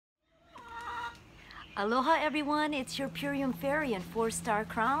Aloha everyone, it's your Purium Fairy and 4-star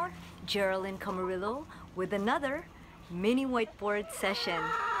crown, Geraldine Camarillo, with another mini whiteboard session.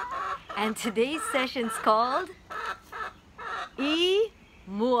 And today's session's called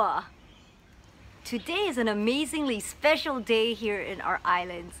MUA. Today is an amazingly special day here in our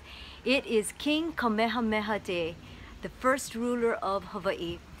islands. It is King Kamehameha Day, the first ruler of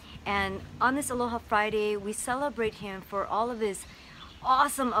Hawaii. And on this Aloha Friday, we celebrate him for all of his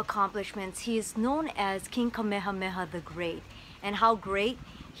awesome accomplishments. He is known as King Kamehameha the Great. And how great?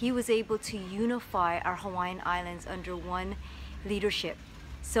 He was able to unify our Hawaiian Islands under one leadership.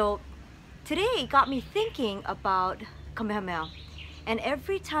 So today it got me thinking about Kamehameha. And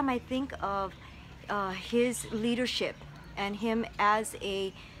every time I think of his leadership and him as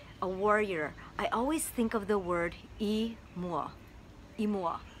a warrior, I always think of the word MUA.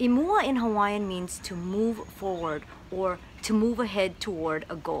 MUA. MUA in Hawaiian means to move forward or to move ahead toward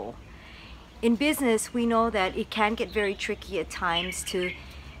a goal. In business, we know that it can get very tricky at times to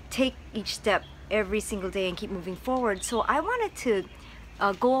take each step every single day and keep moving forward. So I wanted to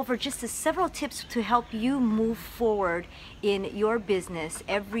go over just several tips to help you move forward in your business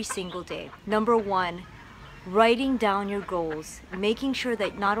every single day. Number one, writing down your goals, making sure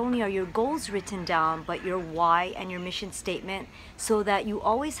that not only are your goals written down, but your why and your mission statement, so that you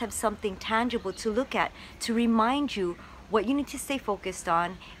always have something tangible to look at to remind you what you need to stay focused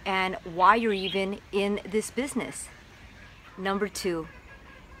on and why you're even in this business. Number two,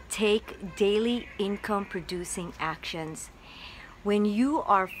 take daily income producing actions. When you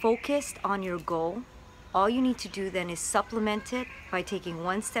are focused on your goal, all you need to do then is supplement it by taking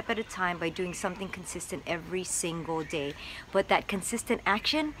one step at a time, by doing something consistent every single day. But that consistent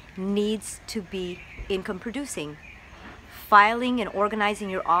action needs to be income producing. Filing and organizing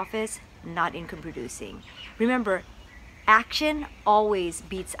your office, not income producing. Remember, action always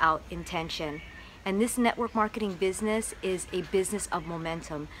beats out intention. And this network marketing business is a business of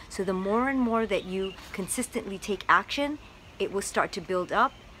momentum. So the more and more that you consistently take action, it will start to build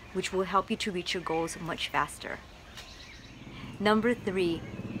up, which will help you to reach your goals much faster. Number three,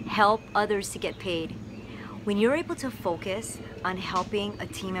 help others to get paid. When you're able to focus on helping a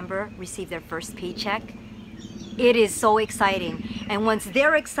team member receive their first paycheck, it is so exciting. And once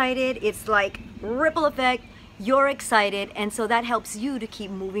they're excited, it's like ripple effect, you're excited, and so that helps you to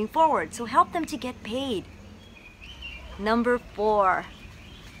keep moving forward. So help them to get paid. Number four,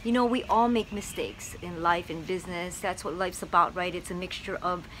 you know, we all make mistakes in life and business. That's what life's about, right? It's a mixture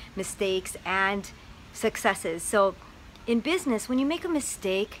of mistakes and successes. So in business, when you make a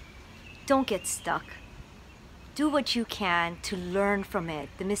mistake, don't get stuck. Do what you can to learn from it.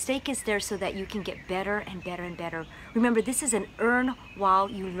 The mistake is there so that you can get better and better and better. Remember, this is an earn while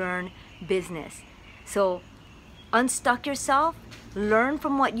you learn business. So unstuck yourself, learn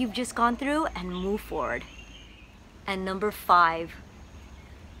from what you've just gone through, and move forward. And number five,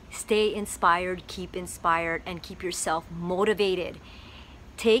 stay inspired, and keep yourself motivated.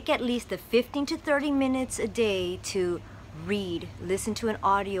 Take at least 15 to 30 minutes a day to read, listen to an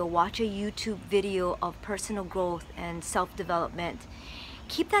audio, watch a YouTube video of personal growth and self-development.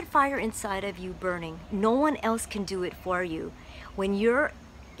 Keep that fire inside of you burning. No one else can do it for you. When you're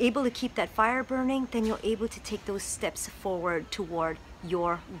able to keep that fire burning, then you're able to take those steps forward toward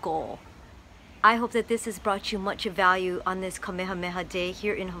your goal. I hope that this has brought you much value on this Kamehameha Day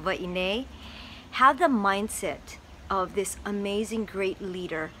here in Hawaii. Have the mindset of this amazing great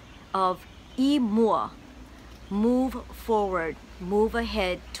leader of MUA. Move forward, move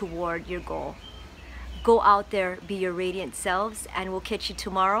ahead toward your goal. Go out there, be your radiant selves, and we'll catch you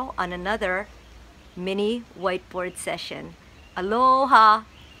tomorrow on another mini whiteboard session. Aloha!